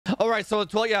All right, so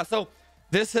 12, yeah, so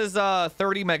this is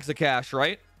 30 megs of cache,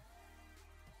 right?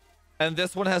 And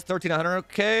this one has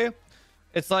 1300k.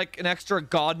 It's like an extra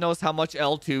god knows how much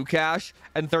L2 cache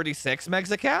and 36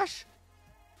 megs of cache.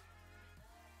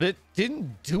 It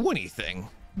didn't do anything.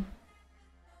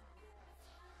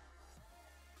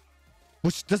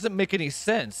 Which doesn't make any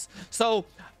sense. So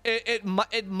it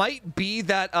might be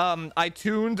that I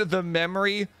tuned the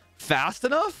memory fast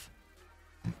enough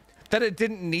that it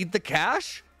didn't need the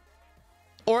cache,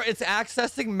 or it's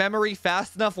accessing memory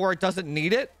fast enough where it doesn't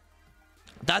need it.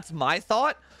 That's my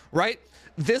thought, right?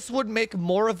 This would make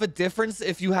more of a difference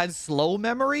if you had slow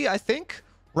memory, I think,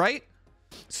 right?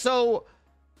 So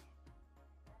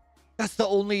that's the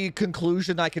only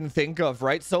conclusion I can think of,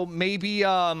 right? So maybe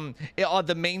on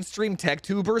the mainstream tech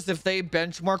tubers, if they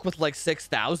benchmark with like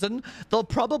 6,000, they'll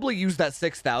probably use that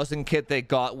 6,000 kit they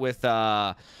got with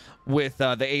the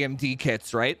AMD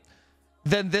kits, right?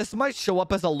 Then this might show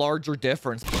up as a larger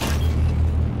difference.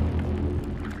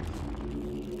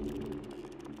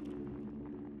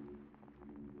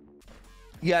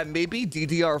 Yeah, maybe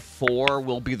DDR4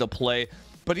 will be the play,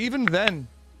 but even then,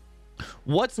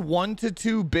 what's 1 to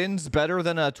 2 bins better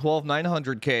than a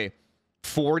 12900K?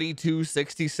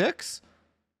 4266?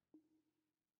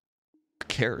 Who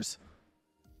cares?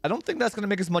 I don't think that's going to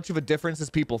make as much of a difference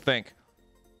as people think,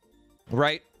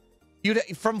 right?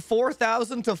 From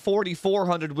 4,000 to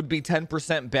 4,400 would be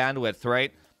 10% bandwidth,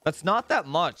 right? That's not that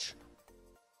much.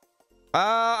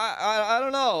 I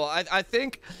don't know. I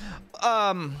think,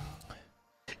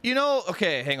 you know,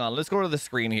 okay, hang on. Let's go to the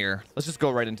screen here. Let's just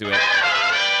go right into it.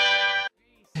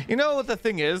 You know what the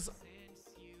thing is?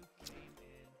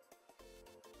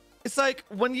 It's like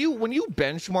when you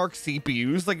benchmark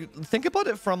CPUs, like think about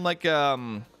it from like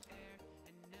a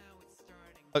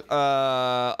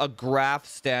graph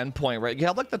standpoint, right? You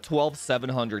have like the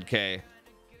 12700K.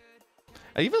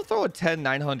 I even throw a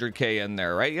 10900K in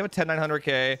there, right? You have a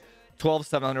 10900K,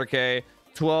 12700K,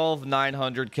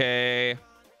 12900K.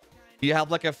 You have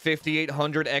like a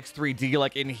 5800 X3D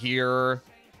like in here,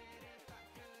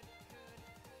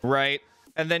 right?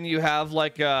 And then you have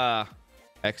like a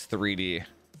X3D,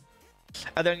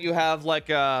 and then you have like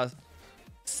a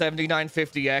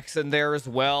 7950X in there as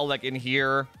well, like in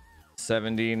here.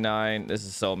 79. This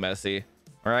is so messy,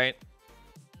 all right?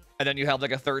 And then you have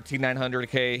like a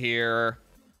 13900K here.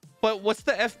 But what's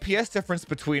the FPS difference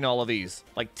between all of these?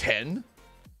 Like 10?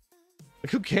 Like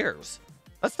who cares?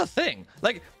 That's the thing.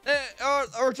 Like,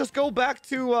 or just go back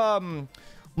to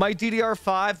my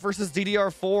DDR5 versus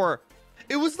DDR4.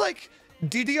 It was like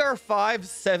DDR5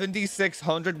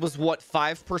 7600 was what,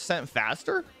 5%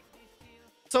 faster?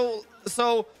 So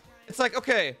it's like,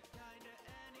 okay,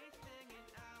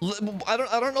 I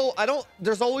don't know.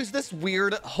 There's always this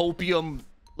weird hopium,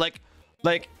 like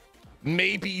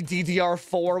maybe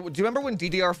DDR4. Do you remember when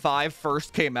DDR5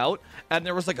 first came out and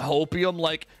there was like hopium,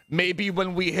 like maybe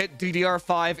when we hit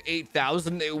DDR5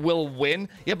 8000 it will win?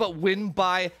 Yeah, but win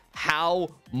by how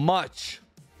much?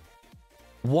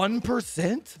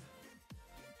 1%?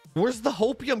 Where's the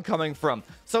hopium coming from?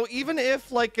 So even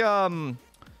if like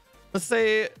let's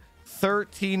say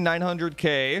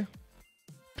 13900K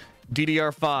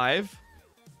DDR5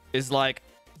 is like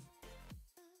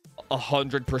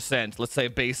 100%, let's say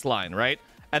baseline, right?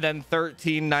 And then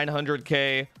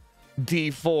 13900K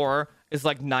D4 is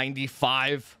like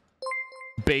 95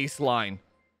 baseline.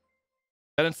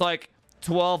 And it's like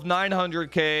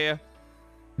 12900K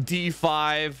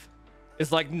D5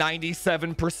 is like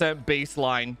 97%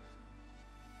 baseline.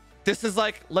 This is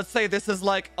like, let's say this is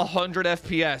like 100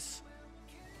 FPS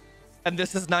and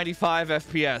this is 95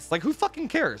 FPS. Like who fucking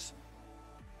cares?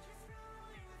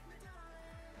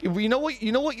 You know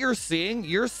what you're seeing?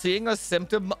 You're seeing a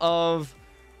symptom of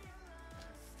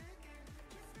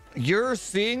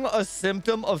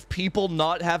people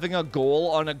not having a goal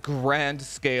on a grand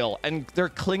scale, and they're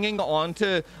clinging on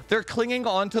to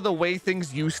the way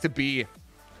things used to be,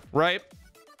 right?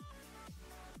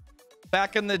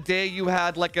 Back in the day, you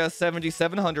had like a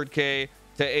 7700K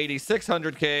to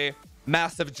 8600K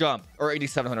massive jump, or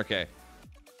 8700K.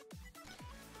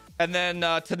 And then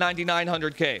to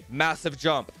 9900K, massive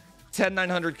jump.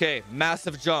 10900K,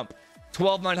 massive jump.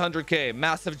 12900K,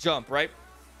 massive jump, right?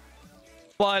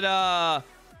 But I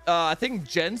think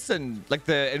Jensen, like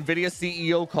the NVIDIA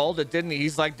CEO, called it, didn't he?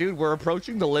 He's like, dude, we're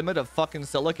approaching the limit of fucking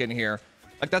silicon here.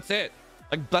 Like, that's it.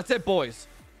 Like, that's it, boys.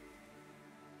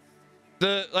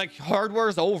 The, like,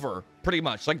 hardware's over, pretty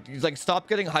much. Like, stop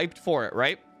getting hyped for it,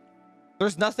 right?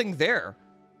 There's nothing there.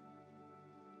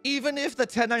 Even if the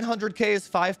 10900K is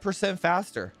 5%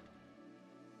 faster.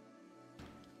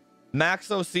 Max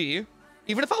OC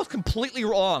Even if I was completely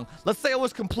wrong, let's say I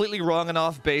was completely wrong and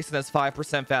off base and it's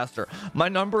 5% faster. My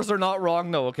numbers are not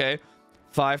wrong though, okay?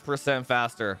 5%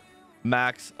 faster.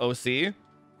 Max OC.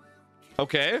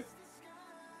 Okay.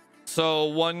 So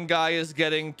one guy is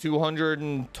getting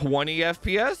 220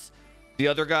 FPS. The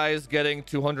other guy is getting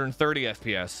 230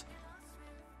 FPS.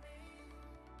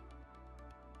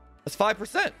 That's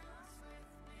 5%.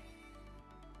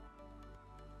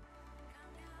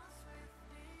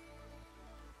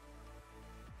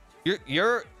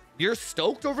 You're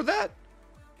stoked over that?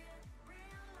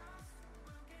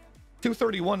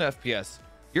 231 FPS.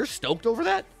 You're stoked over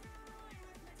that?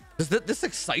 Does this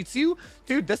excites you?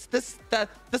 Dude, that's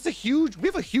a huge, we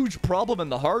have a huge problem in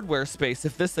the hardware space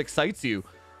if this excites you,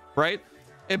 right?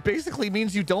 It basically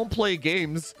means you don't play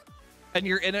games and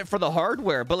you're in it for the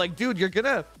hardware. But like, dude, you're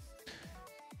gonna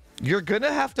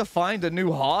have to find a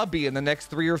new hobby in the next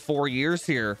 3 or 4 years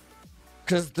here,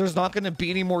 because there's not going to be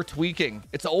any more tweaking.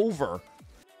 It's over.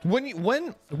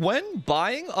 When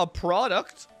buying a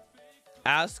product,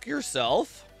 ask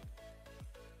yourself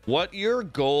what your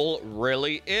goal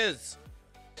really is.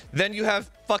 Then you have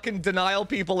fucking denial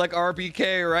people like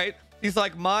RBK, right? He's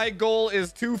like, my goal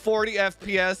is 240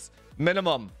 FPS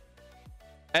minimum.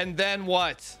 And then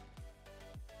what?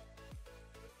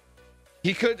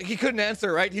 He couldn't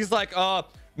answer, right? He's like,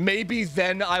 maybe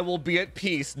then I will be at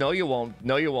peace. No, you won't.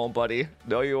 No, you won't, buddy.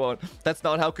 No, you won't. That's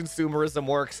not how consumerism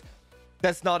works.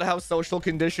 That's not how social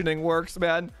conditioning works,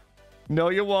 man. No,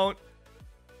 you won't.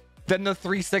 Then the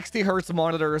 360 hertz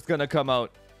monitor is gonna come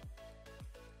out.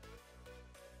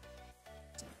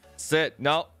 Sit.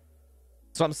 No.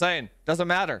 That's what I'm saying. Doesn't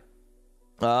matter.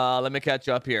 Let me catch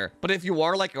up here. But if you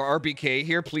are like RBK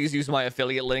here, please use my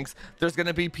affiliate links. There's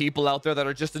gonna be people out there that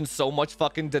are just in so much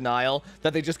fucking denial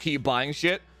that they just keep buying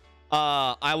shit.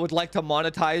 I would like to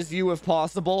monetize you if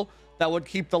possible. That would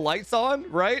keep the lights on,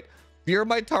 right? You're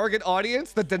my target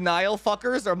audience. The denial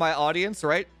fuckers are my audience,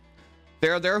 right?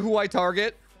 They're who I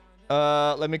target.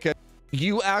 Let me catch.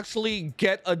 You actually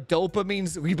get a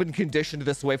dopamine. We've been conditioned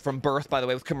this way from birth, by the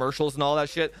way, with commercials and all that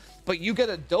shit. But you get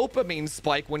a dopamine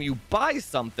spike when you buy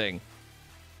something.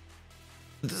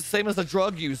 The same as a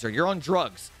drug user. You're on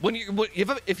drugs.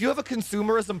 If you have a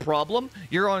consumerism problem,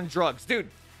 you're on drugs. Dude,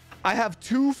 I have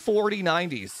two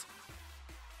 4090s.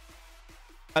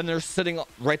 And they're sitting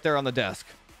right there on the desk.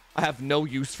 I have no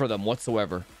use for them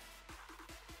whatsoever.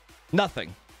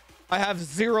 Nothing. I have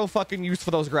zero fucking use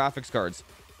for those graphics cards.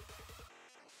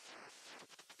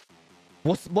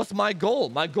 What's my goal?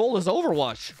 My goal is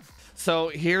Overwatch. So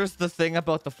here's the thing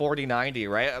about the 4090,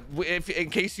 right? In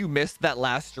case you missed that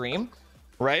last stream,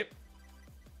 right?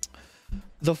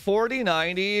 The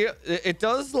 4090, it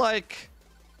does like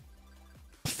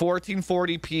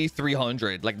 1440p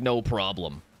 300, like no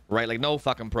problem, right? Like no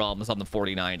fucking problems on the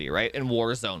 4090, right? In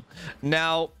Warzone.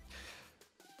 Now,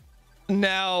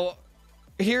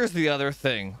 here's the other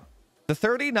thing. The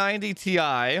 3090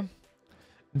 Ti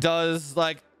does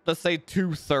like, let's say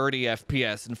 230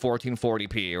 FPS and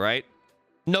 1440p, right?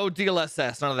 No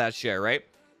DLSS, none of that shit, right?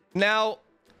 Now,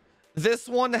 this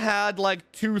one had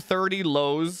like 230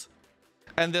 lows,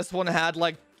 and this one had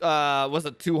like, was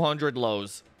it 200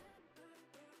 lows?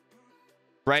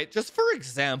 Right? Just for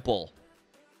example.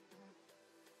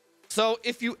 So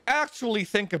if you actually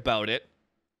think about it,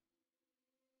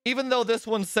 even though this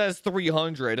one says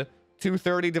 300,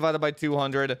 230 divided by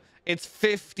 200, it's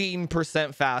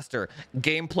 15% faster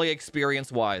gameplay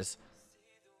experience wise.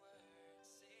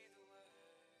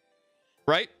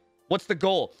 Right? What's the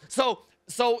goal?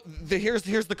 Here's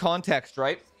the context,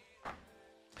 right?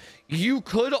 You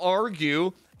could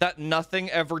argue that nothing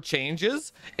ever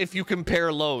changes if you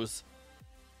compare lows.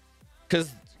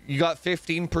 Because you got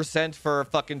 15% for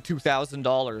fucking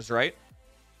 $2,000, right?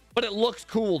 But it looks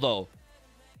cool though.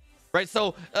 Right,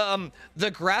 so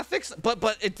the graphics,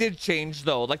 but it did change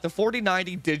though. Like the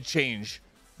 4090 did change.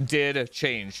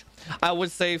 I would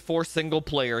say for single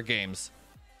player games,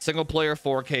 single player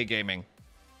 4K gaming.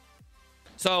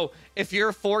 So if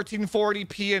you're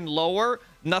 1440p and lower,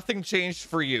 nothing changed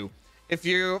for you. If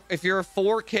you're a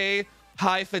 4K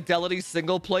high fidelity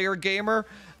single player gamer,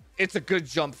 it's a good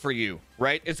jump for you,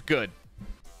 right? It's good.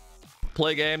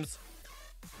 Play games,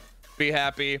 be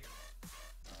happy.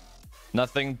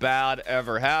 Nothing bad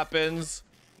ever happens.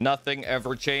 Nothing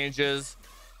ever changes.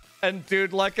 And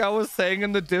dude, like I was saying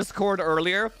in the Discord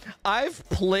earlier, I've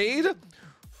played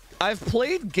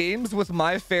games with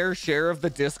my fair share of the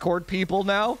Discord people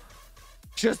now.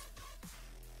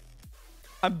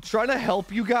 I'm trying to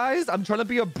help you guys. I'm trying to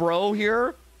be a bro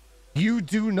here. You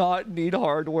do not need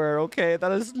hardware, okay?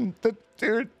 That is,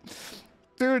 dude.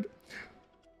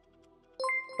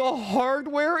 The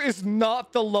hardware is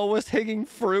not the lowest hanging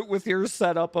fruit with your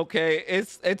setup, okay?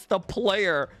 It's the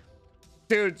player.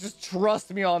 Dude, just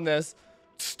trust me on this.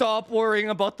 Stop worrying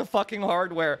about the fucking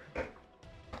hardware.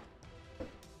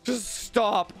 Just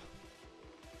stop.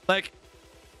 Like,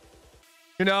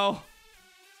 you know,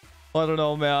 I don't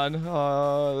know, man.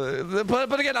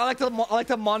 But again, I like to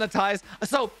monetize.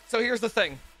 So here's the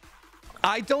thing.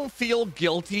 I don't feel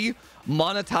guilty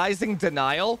monetizing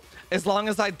denial as long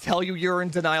as I tell you you're in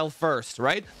denial first,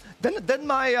 right? Then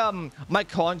my my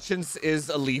conscience is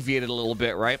alleviated a little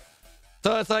bit, right?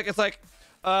 So it's like let's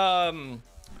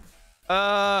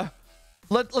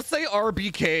say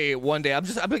RBK one day. I'm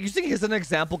using him as an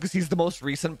example because he's the most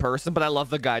recent person, but I love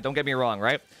the guy. Don't get me wrong,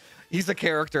 right? He's a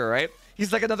character, right?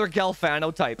 He's like another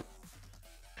Galfano type.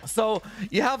 So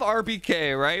you have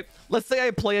RBK, right? Let's say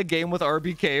I play a game with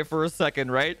RBK for a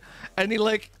second, right? And he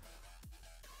like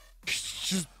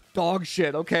just dog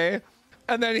shit, okay?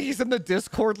 And then he's in the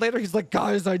Discord later. He's like,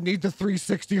 guys, I need the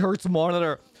 360 hertz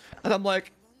monitor. And I'm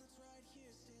like,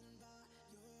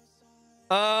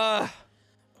 I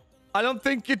don't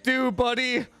think you do,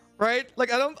 buddy. Right?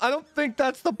 Like, I don't think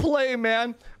that's the play,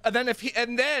 man. And then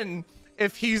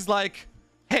if he's like,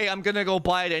 hey, I'm gonna go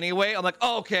buy it anyway, I'm like,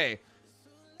 oh, okay.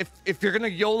 If you're gonna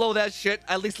YOLO that shit,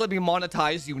 at least let me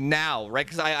monetize you now, right?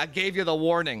 Because I gave you the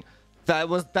warning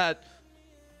that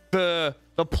the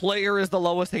player is the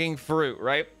lowest hanging fruit,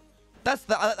 right? I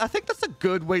think that's a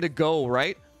good way to go,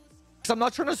 right? Because I'm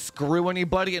not trying to screw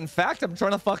anybody. In fact, I'm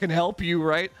trying to fucking help you,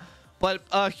 right? But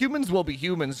humans will be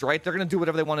humans, right? They're gonna do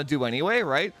whatever they want to do anyway,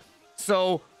 right?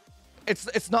 So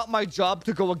it's not my job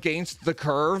to go against the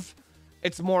curve.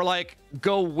 It's more like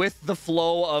go with the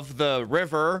flow of the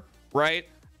river, right?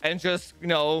 And just, you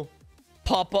know,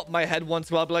 pop up my head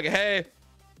once in a while, be like, hey,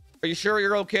 are you sure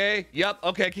you're okay? Yep,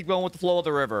 okay, keep going with the flow of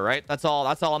the river, right? That's all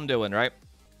I'm doing, right?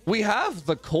 We have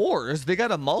the cores. They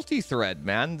got a multi-thread,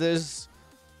 man. There's,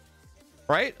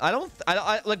 right? I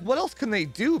like, what else can they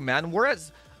do, man? We're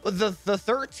at the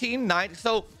 1390.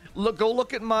 So go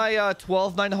look at my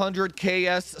 12900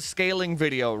 KS scaling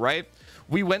video, right?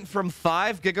 We went from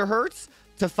 5 gigahertz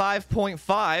to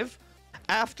 5.5.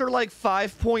 After like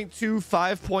 5.2,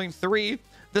 5.3,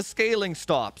 the scaling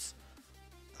stops.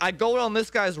 I go on this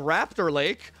guy's Raptor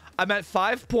Lake. I'm at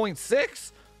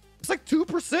 5.6. It's like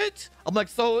 2%. I'm like,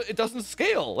 so it doesn't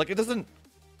scale. Like,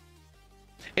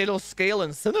 it'll scale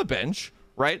in Cinebench,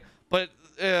 right? But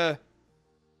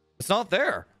it's not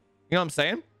there. You know what I'm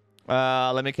saying?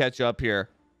 Let me catch you up here.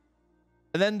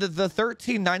 And then the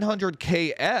 13900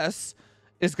 KS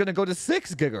is going to go to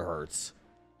 6 gigahertz.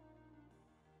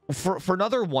 For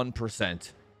another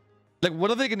 1%. Like, what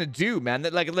are they gonna do, man?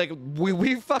 That like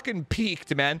we fucking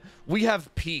peaked, man. We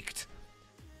have peaked.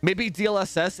 Maybe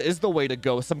DLSS is the way to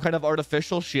go. Some kind of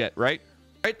artificial shit, right?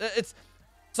 Right? It's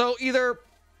so either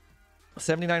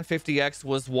 7950X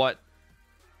was what,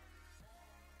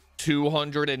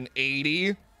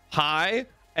 280 high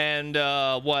and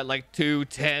what, like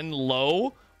 210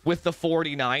 low with the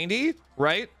 4090,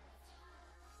 right?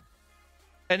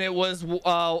 And it was, what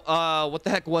the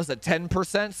heck was it?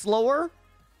 10% slower?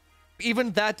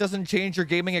 Even that doesn't change your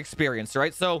gaming experience,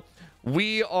 right? So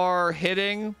we are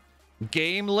hitting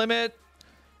game limit,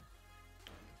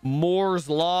 Moore's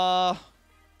Law,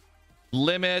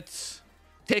 limit,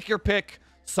 take your pick,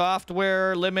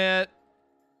 software limit,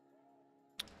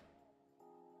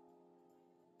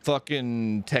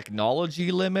 fucking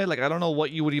technology limit. Like, I don't know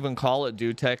what you would even call it,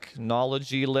 dude.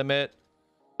 Technology limit.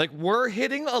 Like, we're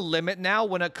hitting a limit now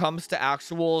when it comes to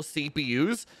actual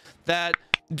CPUs that,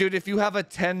 dude, if you have a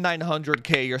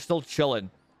 10900K, you're still chilling.